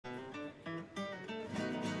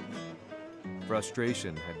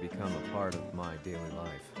Frustration had become a part of my daily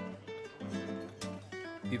life.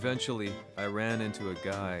 Eventually, I ran into a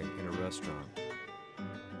guy in a restaurant.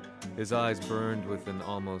 His eyes burned with an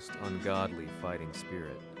almost ungodly fighting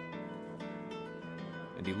spirit.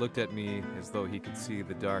 And he looked at me as though he could see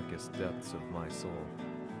the darkest depths of my soul.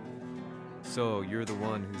 "So, you're the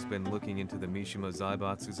one who's been looking into the Mishima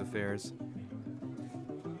Zaibatsu's affairs?"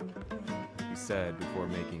 he said before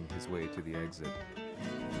making his way to the exit.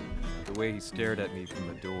 The way he stared at me from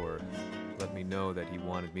the door let me know that he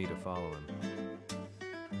wanted me to follow him.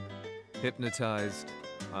 Hypnotized,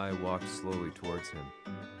 I walked slowly towards him.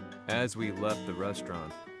 As we left the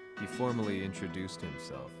restaurant, he formally introduced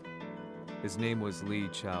himself. His name was Lee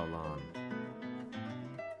Chaolan.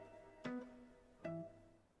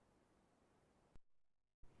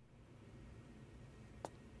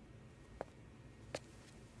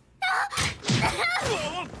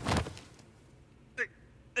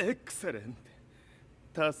 Excellent.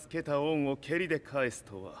 助けた恩を蹴りで返す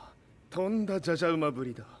とはとんだじゃじゃ馬ぶ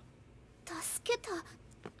りだ。助けた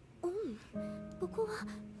恩？ここは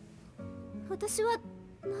私は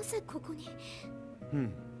なぜここに？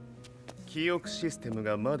記憶システム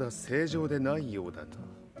がまだ正常でないようだな。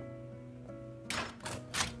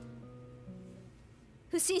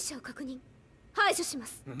不審者を確認。排除しま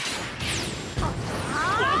す。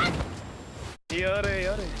やれ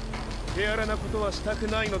やれ。手荒なことはしたく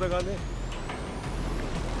ないのだがね。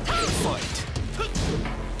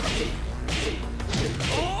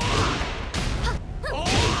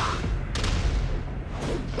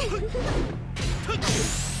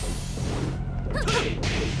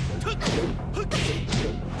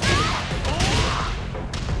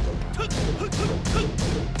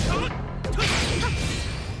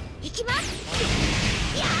行きます。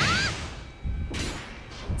やあ。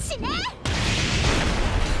死ね。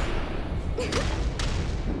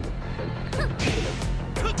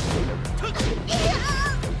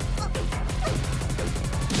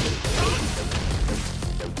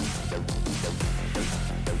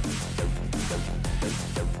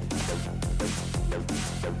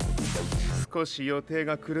少し予定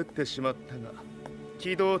が狂ってしまったが、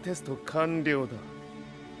起動テスト完了だ。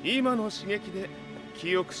今の刺激で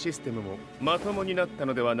記憶システムもまともになった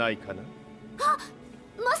のではないかな。あ、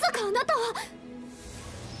まさかあなたは。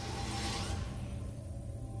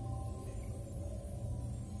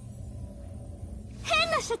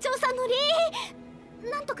変な社長さんの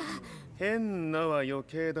なんとか。変なは余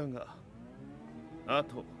計だが、あ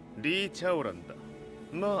とリー・チャオランだ。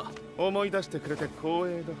まあ思い出してくれて光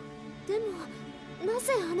栄だ。でもな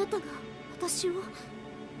ぜあなたが私は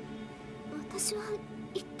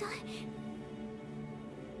一体。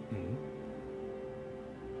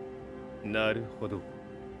なるほど。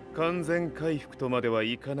完全回復とまでは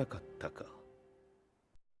いかなかったか。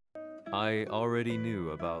I already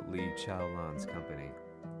knew about Lee Chaolan's company,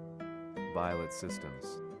 Violet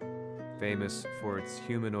Systems, famous for its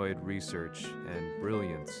humanoid research and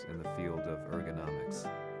brilliance in the field of ergonomics.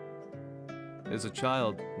 As a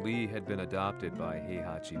child, Lee had been adopted by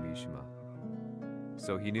Heihachi Mishima,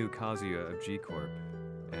 so he knew Kazuya of G-Corp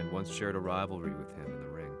and once shared a rivalry with him in the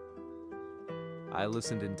ring. I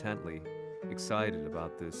listened intently, excited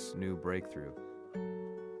about this new breakthrough.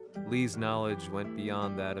 Lee's knowledge went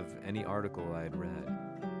beyond that of any article I had read.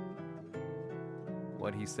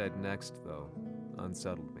 What he said next, though,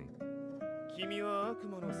 unsettled me. 君は悪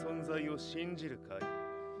魔の存在を信じるかい?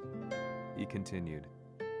 He continued.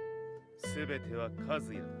 すべてはカ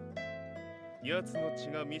ズヤだ。奴の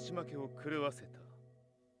血が三島家を狂わせた。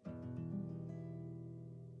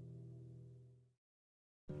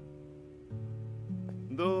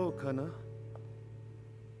どうかな？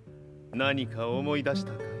何か思い出し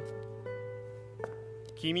たかい？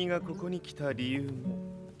君がここに来た理由も、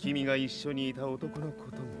君が一緒にいた男の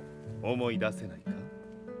ことも思い出せないか？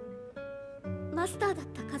マスターだっ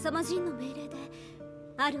た風間陣の命令で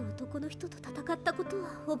ある男の人と戦ったことは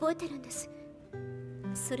覚えてるんです。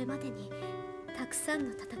それまでにたくさん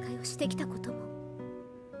の戦いをしてきたことも。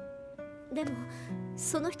でも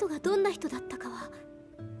その人がどんな人だったかは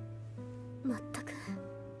全く。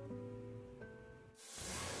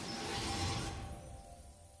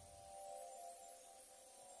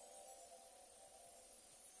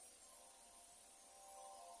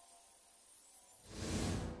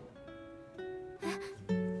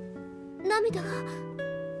涙が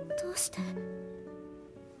どうして？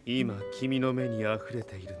今君の目に溢れ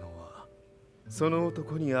ているのはその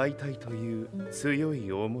男に会いたいという強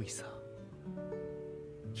い思いさ。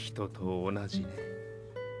人と同じね。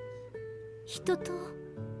人と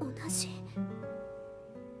同じ。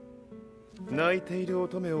泣いている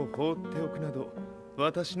乙女を放っておくなど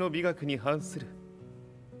私の美学に反する。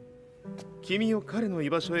君を彼の居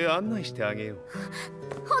場所へ案内してあげよう。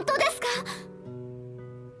本当ですか？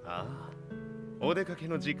ああ、お出かけ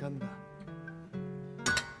の時間だ。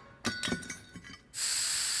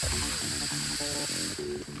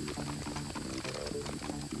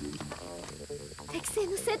適正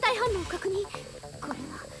の生体反応を確認。これは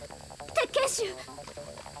鉄拳臭。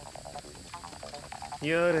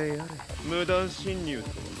やれやれ、無断侵入と。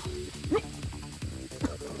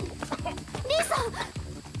リーさん。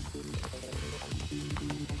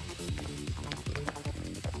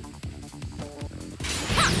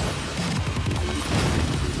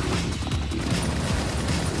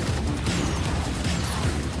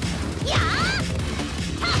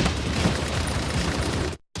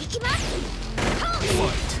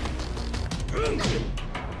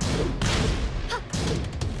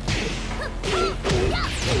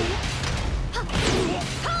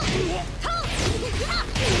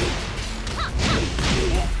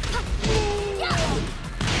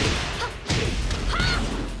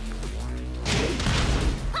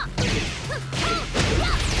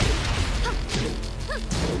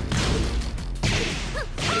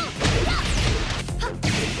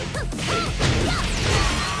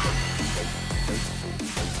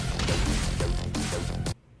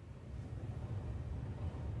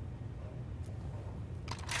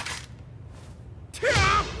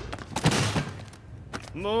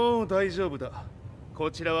もう大丈夫だ。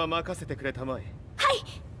こちらは任せてくれたまえ。はい。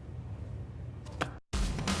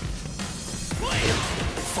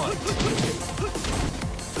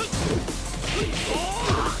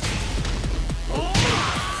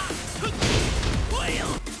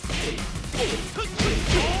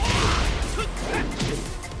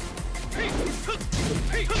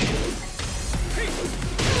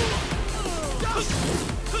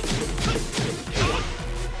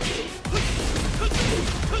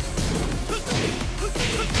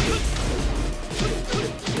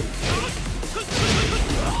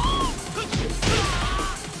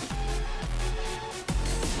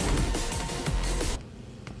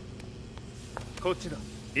こっちだ。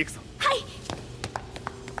行くぞ。はい。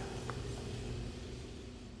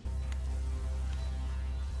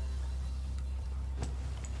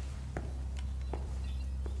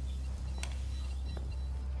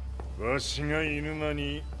わしがいる間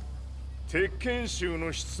に鉄拳衆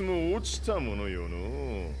の質も落ちたものよ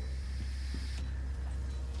の。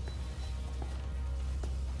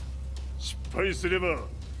失敗すれば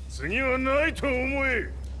次はないと思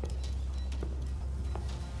え。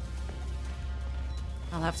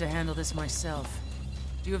I'll have to handle this myself.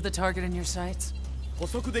 Do you have the target in your sights? 捕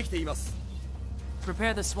捉できています。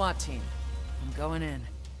 Prepare the SWAT team. I'm going in.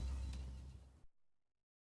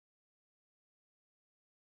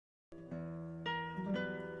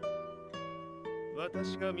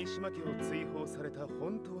 私が三島家を追放された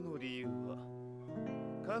本当の理由は、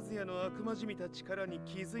和也の悪魔じみた力に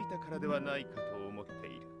気づいたからではないかと思ってい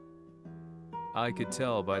る。I could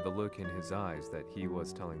tell by the look in his eyes that he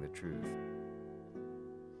was telling the truth.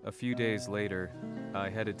 A few days later, I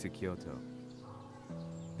headed to Kyoto.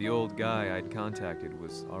 The old guy I'd contacted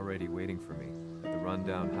was already waiting for me at the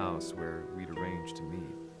rundown house where we'd arranged to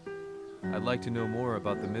meet. I'd like to know more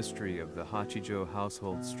about the mystery of the Hachijo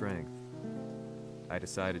household strength. I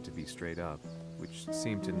decided to be straight up, which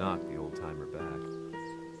seemed to knock the old-timer back.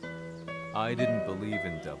 I didn't believe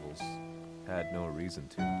in devils, had no reason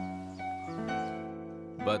to.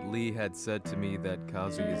 But Lee had said to me that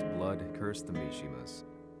Kazuya's blood cursed the Mishimas.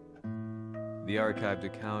 The archived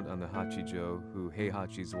account on the Hachijo who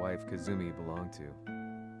Heihachi's wife Kazumi belonged to.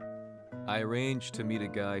 I arranged to meet a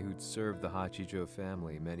guy who'd served the Hachijo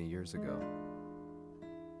family many years ago.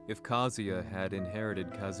 If Kazuya had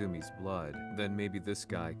inherited Kazumi's blood, then maybe this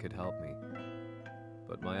guy could help me.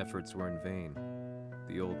 But my efforts were in vain.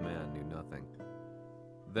 The old man knew nothing.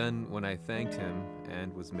 Then, when I thanked him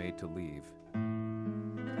and was made to leave,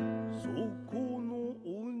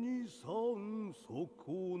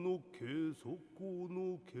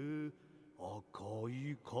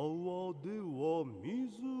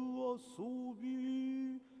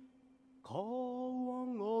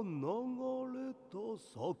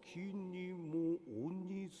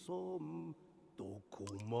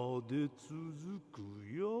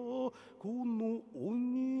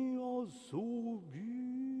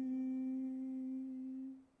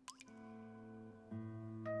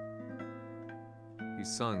 he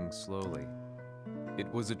sung slowly.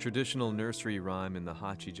 It was a traditional nursery rhyme in the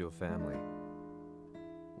Hachijo family.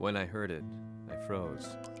 When I heard it, I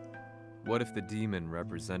froze. What if the demon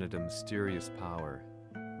represented a mysterious power?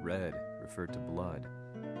 Red referred to blood,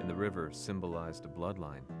 and the river symbolized a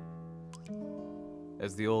bloodline.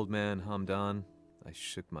 As the old man hummed on, I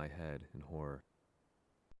shook my head in horror.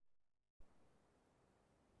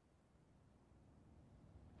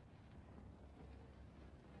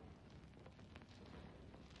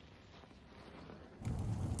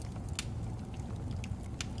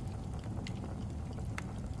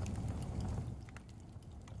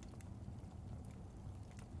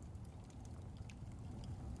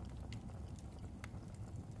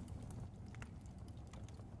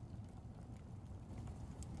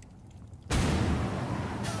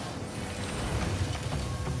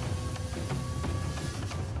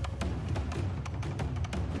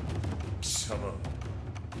 S.A.M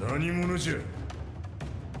何者じゃ。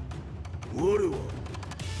我は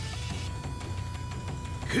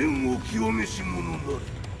剣を極めし者なり。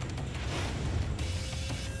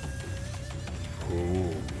ほう。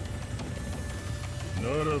な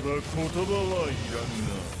らば言葉はいらん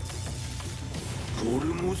な。これ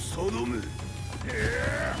も定め。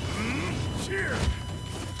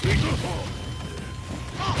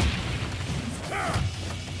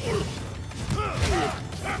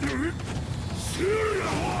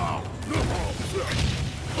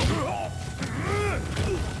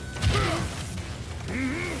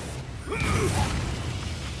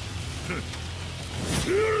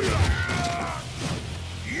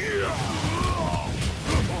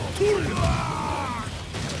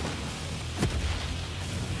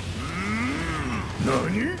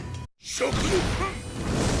何？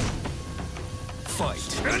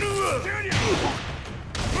 Fight!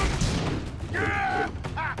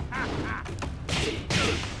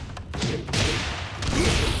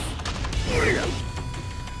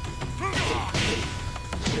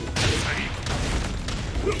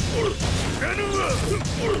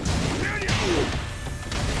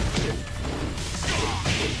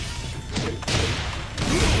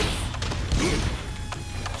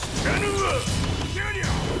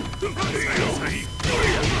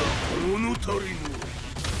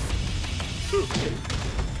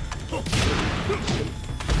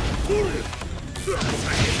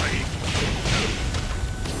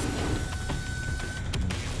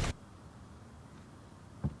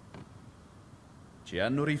 Ci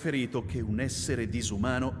hanno riferito che un essere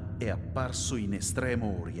disumano è apparso in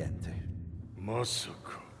Estremo Oriente. まさ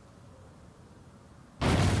か。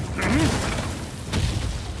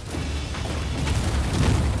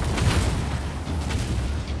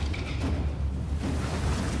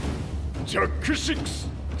ジャック6、貴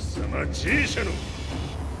様 G 社の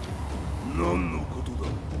何のことだ。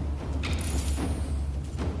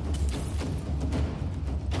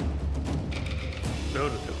誰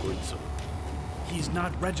だこいつは。 He's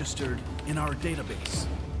not registered in our database.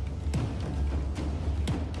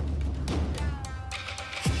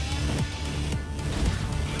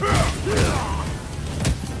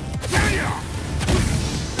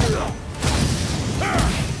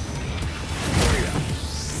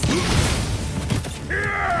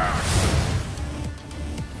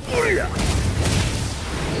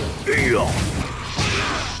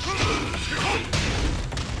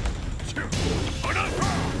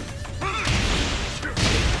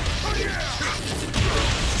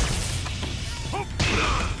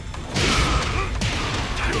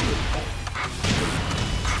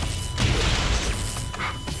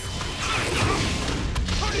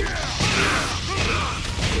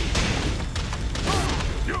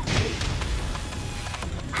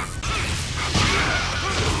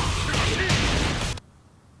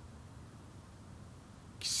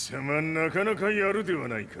なかなかやるでは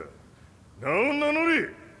ないか。名を名乗れ。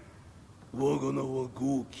我が名は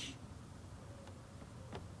豪輝。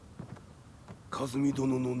和美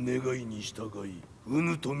殿の願いに従い、う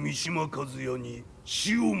ぬと三島和也に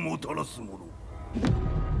死をもたらす者。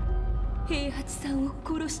平八さんを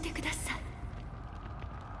殺してください。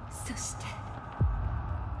そして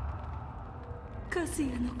和也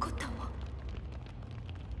のことも。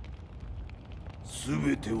す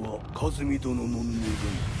べては和美殿の願い。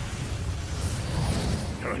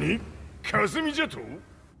 何？和美じゃと？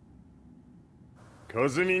和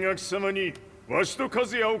美が貴様にわしと和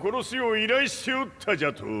也を殺すよう依頼しておったじ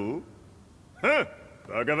ゃと？はっ、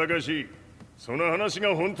バカバカしい。その話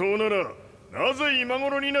が本当なら、なぜ今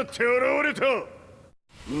頃になって現れた？う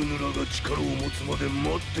ぬらが力を持つまで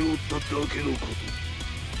待っておっただけのこと。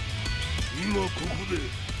今ここで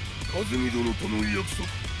和美殿との約束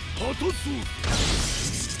果たそう。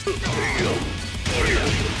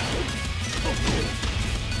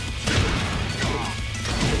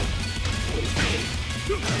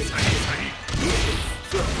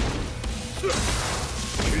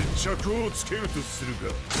決着をつけるとするか。無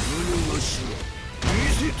のなしは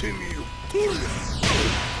見せてみよ。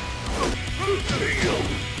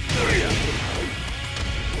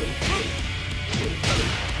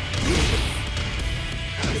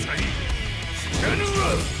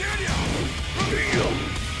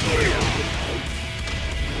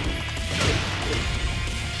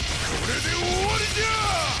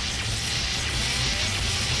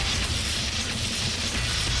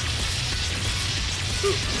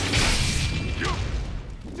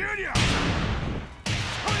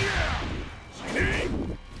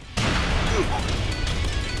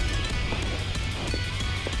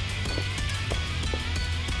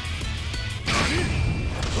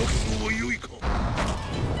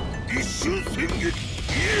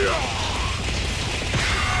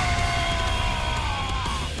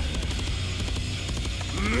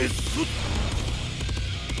滅す。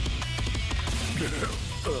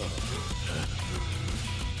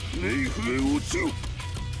ネイフへ落ちよ。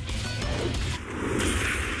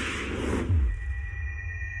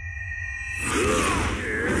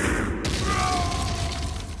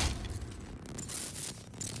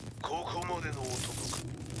ここまでの男か。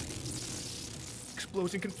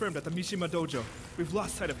 Explosion confirmed at the Mishima dojo. We've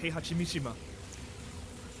lost sight of Heihachi Mishima.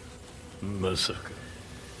 まさか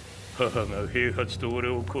母が平八と俺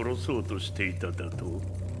を殺そうとしていただと。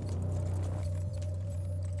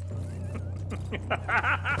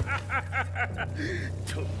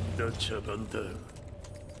とんだ茶番だ。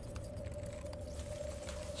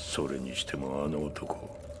それにしてもあの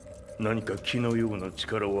男、何か気のような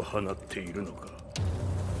力を放っているのか。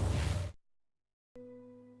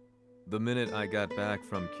The minute I got back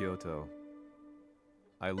from Kyoto,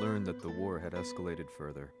 I learned that the war had escalated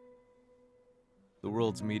further. The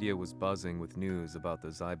world's media was buzzing with news about the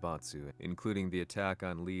Zaibatsu, including the attack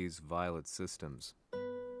on Lee's Violet Systems.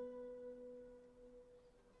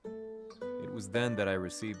 It was then that I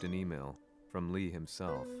received an email from Lee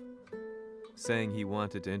himself, saying he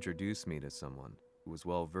wanted to introduce me to someone who was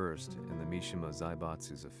well versed in the Mishima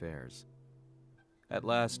Zaibatsu's affairs. At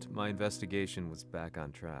last, my investigation was back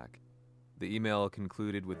on track. The email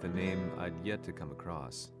concluded with a name I'd yet to come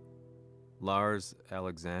across: Lars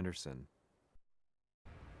Alexanderson.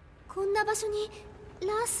 こんな場所に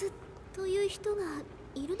ラースという人が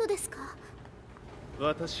いるのですか？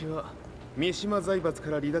私は三島財閥か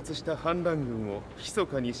ら離脱した反乱軍を密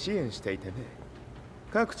かに支援していてね。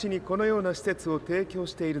各地にこのような施設を提供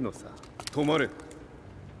しているのさ。止まれ。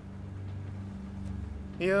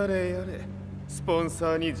やれやれ、スポン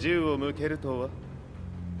サーに銃を向けるとは。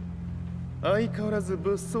相変わらず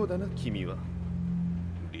物騒だな、君は。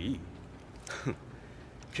リー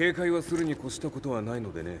警戒はするに越したことはない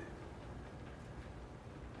のでね。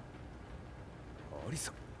アリ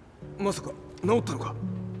サ、まさか治ったのか？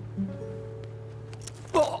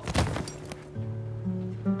あっ！ラ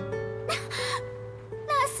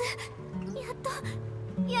ース、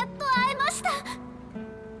やっと会えました。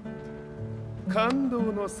感動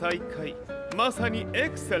の再会、まさにエ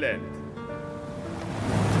クセレント。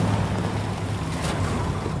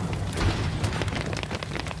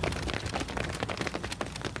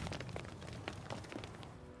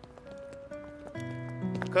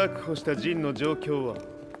確保したジンの状況は？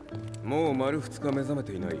もう丸2日目覚め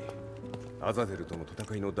ていない。アザゼルとの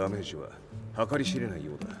戦いのダメージは計り知れない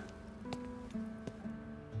ようだ。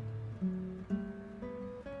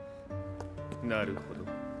なるほ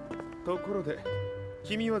ど。ところで、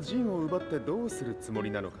君はジンを奪ってどうするつもり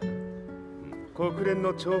なのかな？国連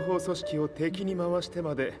の諜報組織を敵に回して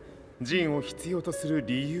までジンを必要とする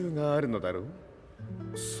理由があるのだろう？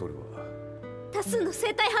それは多数の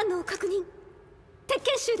生体反応を確認。鉄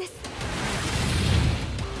拳衆です。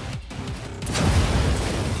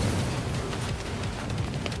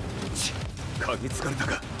嗅ぎつかれた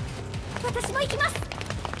か？私も行きます。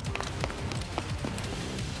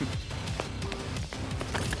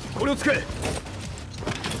これを使え。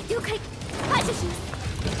了解。排除します。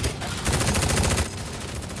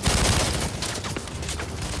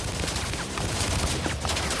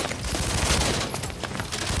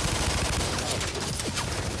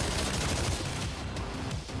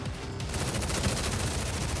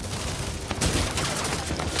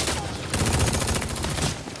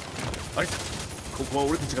アリサ、ここは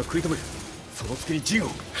俺たちが食い止める。その隙にジンを。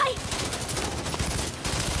はい。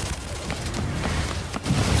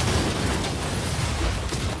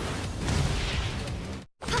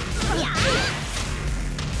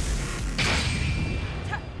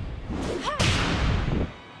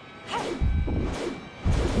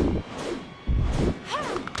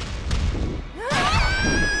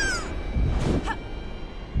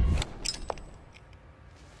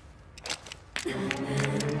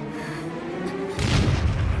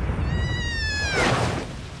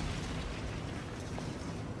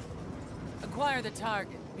Acquire the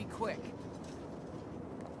target. Be quick.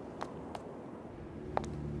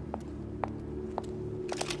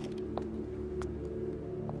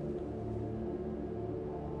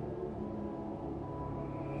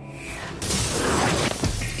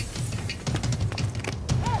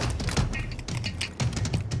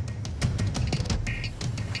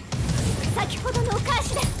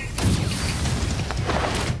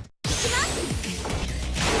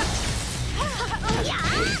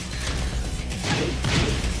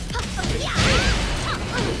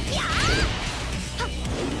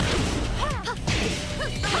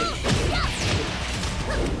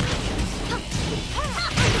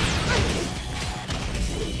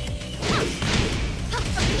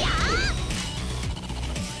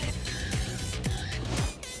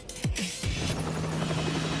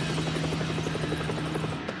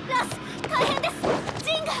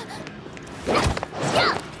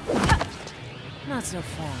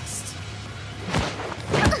 must.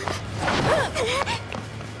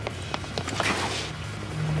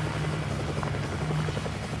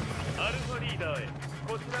 アルファリーダーへ、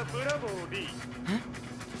こちらブラボー D。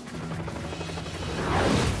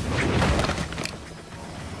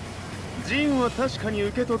ジンは確かに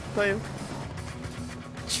受け取ったよ。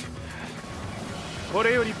こ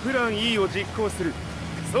れよりプラン E を実行する。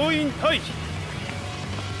総員退避。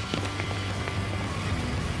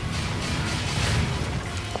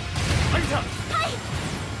はいさ。はい。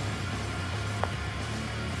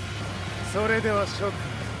それでは諸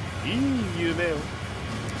君、いい夢を。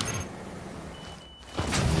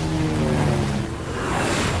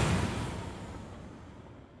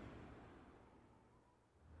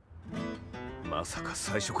まさか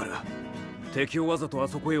最初から敵をわざとあ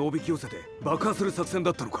そこへおびき寄せて爆破する作戦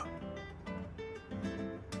だったのか。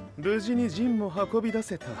無事にジンも運び出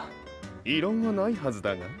せた。異論はないはず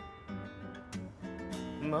だが。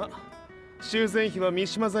まあ修繕費は三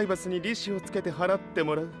島財閥に利子をつけて払って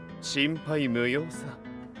もらう。心配無用さ。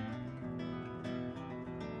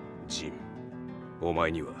ジン、お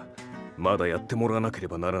前にはまだやってもらわなけれ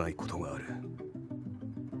ばならないことがある。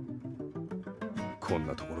こん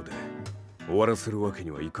なところで終わらせるわけ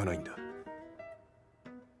にはいかないんだ。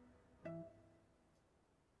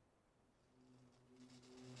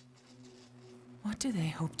What do they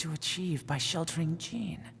hope to achieve by sheltering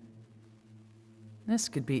Jean? This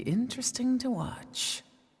could be interesting to watch.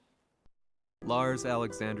 Lars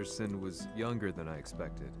Alexanderson was younger than I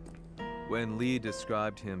expected. When Lee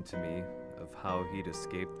described him to me, of how he'd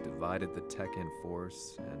escaped, divided the Tekken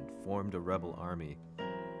force, and formed a rebel army,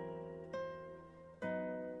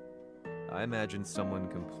 I imagined someone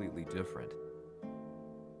completely different.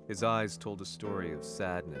 His eyes told a story of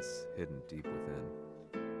sadness hidden deep within.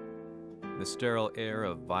 The sterile air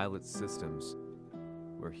of Violet Systems,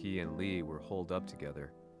 where he and Lee were holed up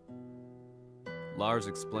together. Lars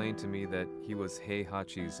explained to me that he was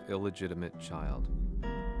Heihachi's illegitimate child.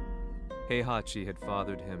 Heihachi had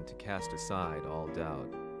fathered him to cast aside all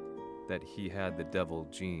doubt that he had the devil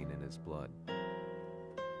gene in his blood.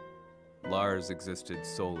 Lars existed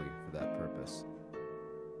solely for that purpose.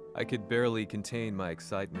 I could barely contain my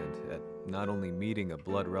excitement at not only meeting a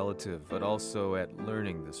blood relative, but also at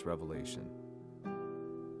learning this revelation.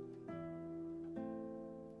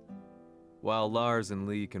 While Lars and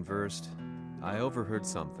Lee conversed, I overheard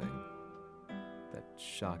something that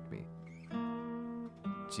shocked me.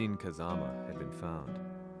 Jin Kazama had been found.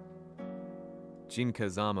 Jin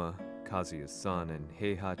Kazama, Kazuya's son and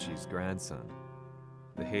Heihachi's grandson.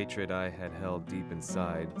 The hatred I had held deep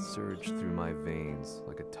inside surged through my veins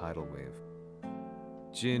like a tidal wave.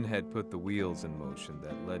 Jin had put the wheels in motion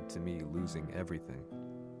that led to me losing everything.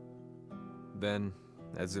 Then,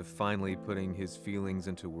 as if finally putting his feelings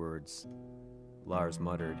into words, Lars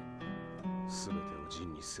muttered,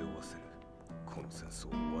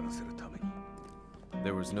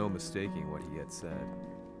 There was no mistaking what he had said.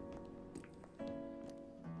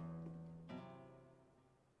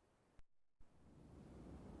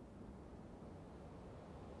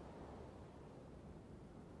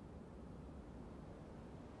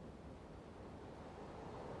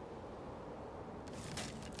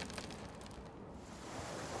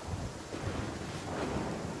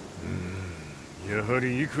 Hmm, やは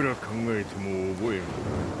りいくら考えても覚えん。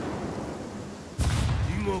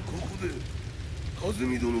今ここで和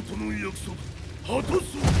美殿との約束果たそう。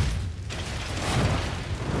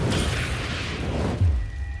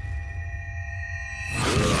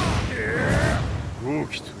豪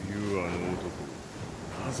輝というあの男、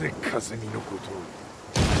なぜ風見のことを。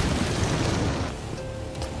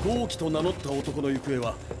豪輝と名乗った男の行方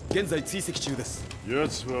は現在追跡中です。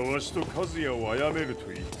奴はわしと和也を殺めると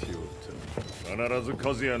言っておった。必ず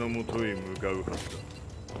和也のもとへ向かうはずだ。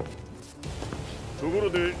とこ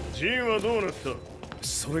ろでジンはどうなった。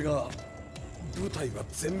それが部隊が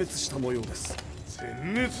全滅した模様です。全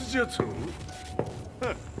滅じゃと。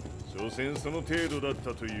所詮その程度だっ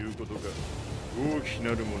たということか。大き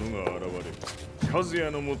なる者が現れ和也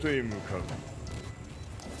のもとへ向かう。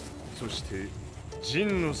そして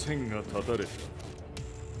陣の線が断たれた。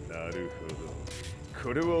なるほど、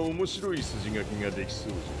これは面白い筋書きができそう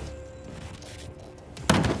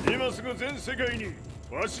じゃ。今すぐ全世界に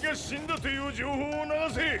わしが死んだという情報を流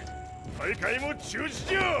せ。大会も中止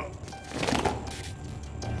じゃ。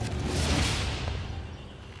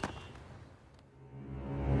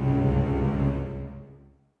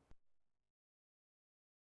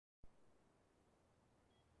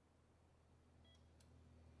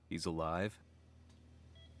He's alive?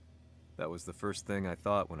 That was the first thing I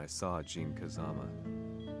thought when I saw Jin Kazama.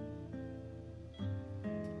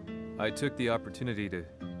 I took the opportunity to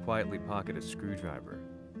quietly pocket a screwdriver.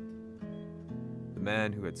 The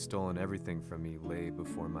man who had stolen everything from me lay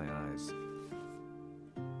before my eyes.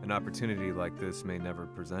 An opportunity like this may never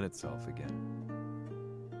present itself again.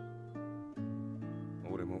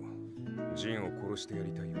 俺もジンを殺してや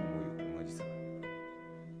りたい思いは同じさ。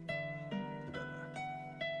だが、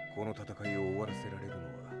この戦いを終わらせられるのは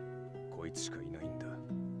こいつしかいないんだ。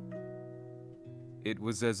It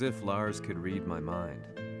was as if Lars could read my mind.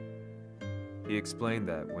 He explained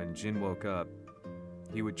that when Jin woke up,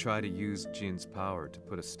 he would try to use Jin's power to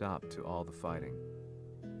put a stop to all the fighting.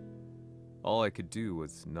 All I could do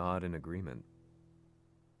was nod in agreement.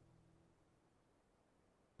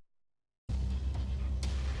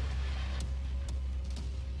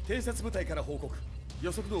 偵察部隊から報告。予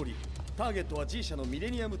測通り、ターゲットは G 社のミレ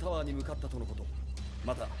ニアムタワーに向かったとのこと。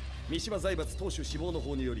また、三島財閥当主死亡の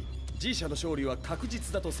方により、G 社の勝利は確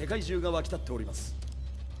実だと世界中が沸き立っております。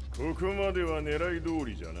ここまでは狙い通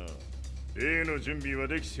りじゃな。例の準備は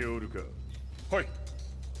できておるか。はい。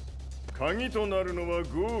鍵となるのは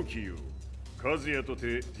豪気よ。和也と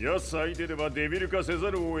て奴相手ではデビル化せ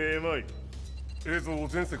ざるを得まい。映像を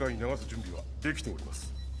全世界に流す準備はできておりま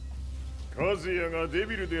す。和也がデ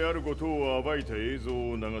ビルであることを暴いた映像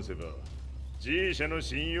を流せば G 社の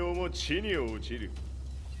信用も地に落ちる。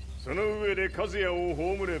その上で和也を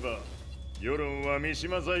葬れば世論は三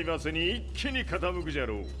島財閥に一気に傾くじゃ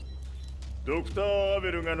ろう。ドクター・ア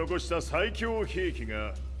ベルが残した最強兵器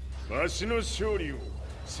がわしの勝利を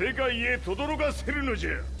世界へ轟かせるのじ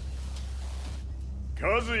ゃ。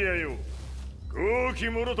和也よ、豪気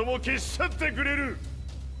者とも消し去ってくれる。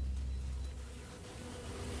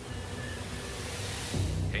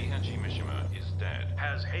Heihachi Mishima is dead.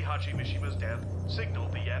 Has Heihachi Mishima's death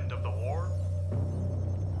signaled the end of the war?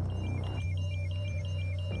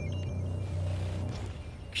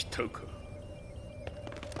 来たか。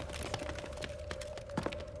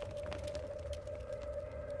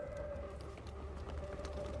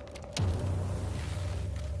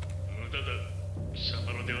無駄だ。貴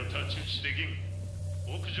様のでは太刀打ちできん。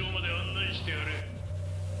屋上まで案内してやれ。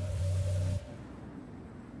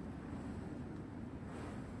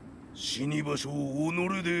死に場所を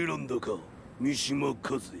己で選んだか、三島和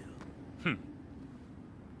也。ふん。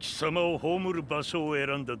貴様を葬る場所を選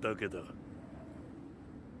んだだけだ。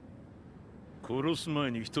殺す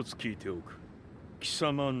前に一つ聞いておく。貴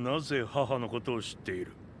様はなぜ母のことを知ってい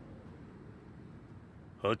る？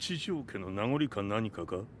八条家の名残か何か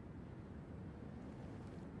か？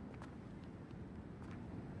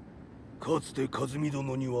かつて和美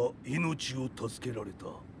殿には命を助けられた。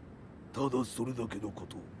ただそれだけのこ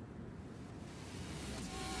と。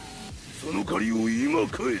その借りを今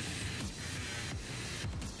返す。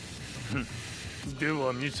で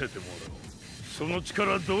は見せてもらおう。その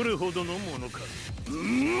力どれほどのものか。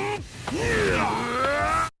邪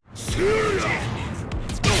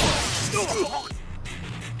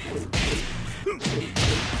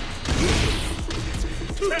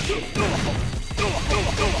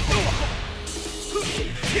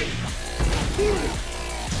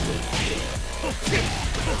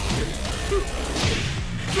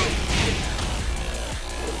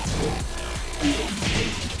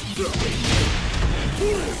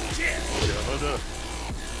魔だ。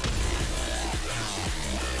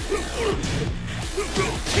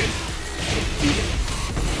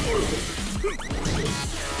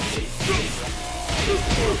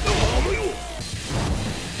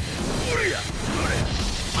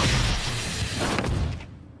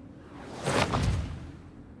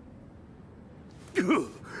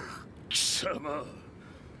貴様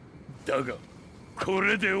だがこ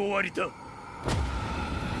れで終わりだ。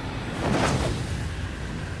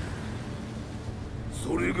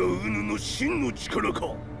それがウヌの真の力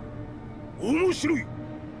か。面白い。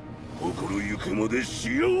心ゆくまでし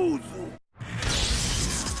合おうぞ。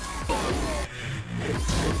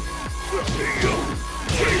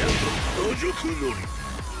打辱なり。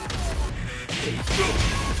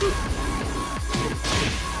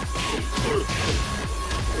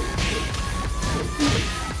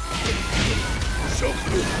釈放。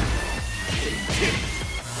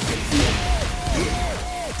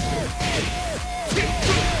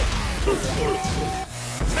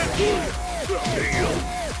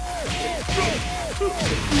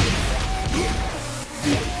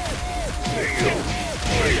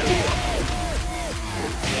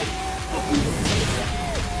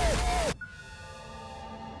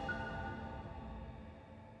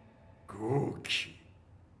豪気、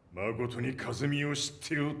まことに和美を知っ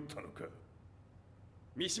ておったのか。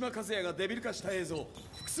三島和也がデビル化した映像、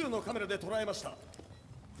複数のカメラで捉えました。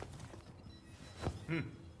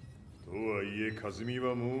とはいえ和美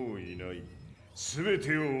はもういない。全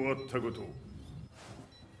てを終わったこと。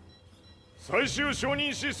最終承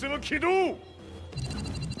認システム起動。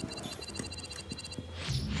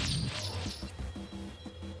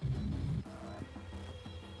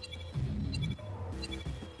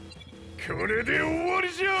これで終わ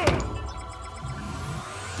りじゃ。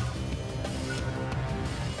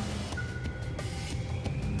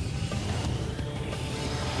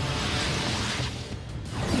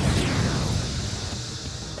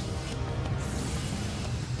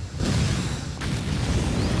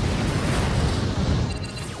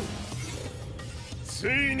つ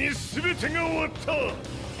いに全てが終わった。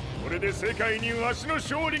これで世界にわしの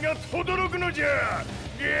勝利が轟くのじゃ。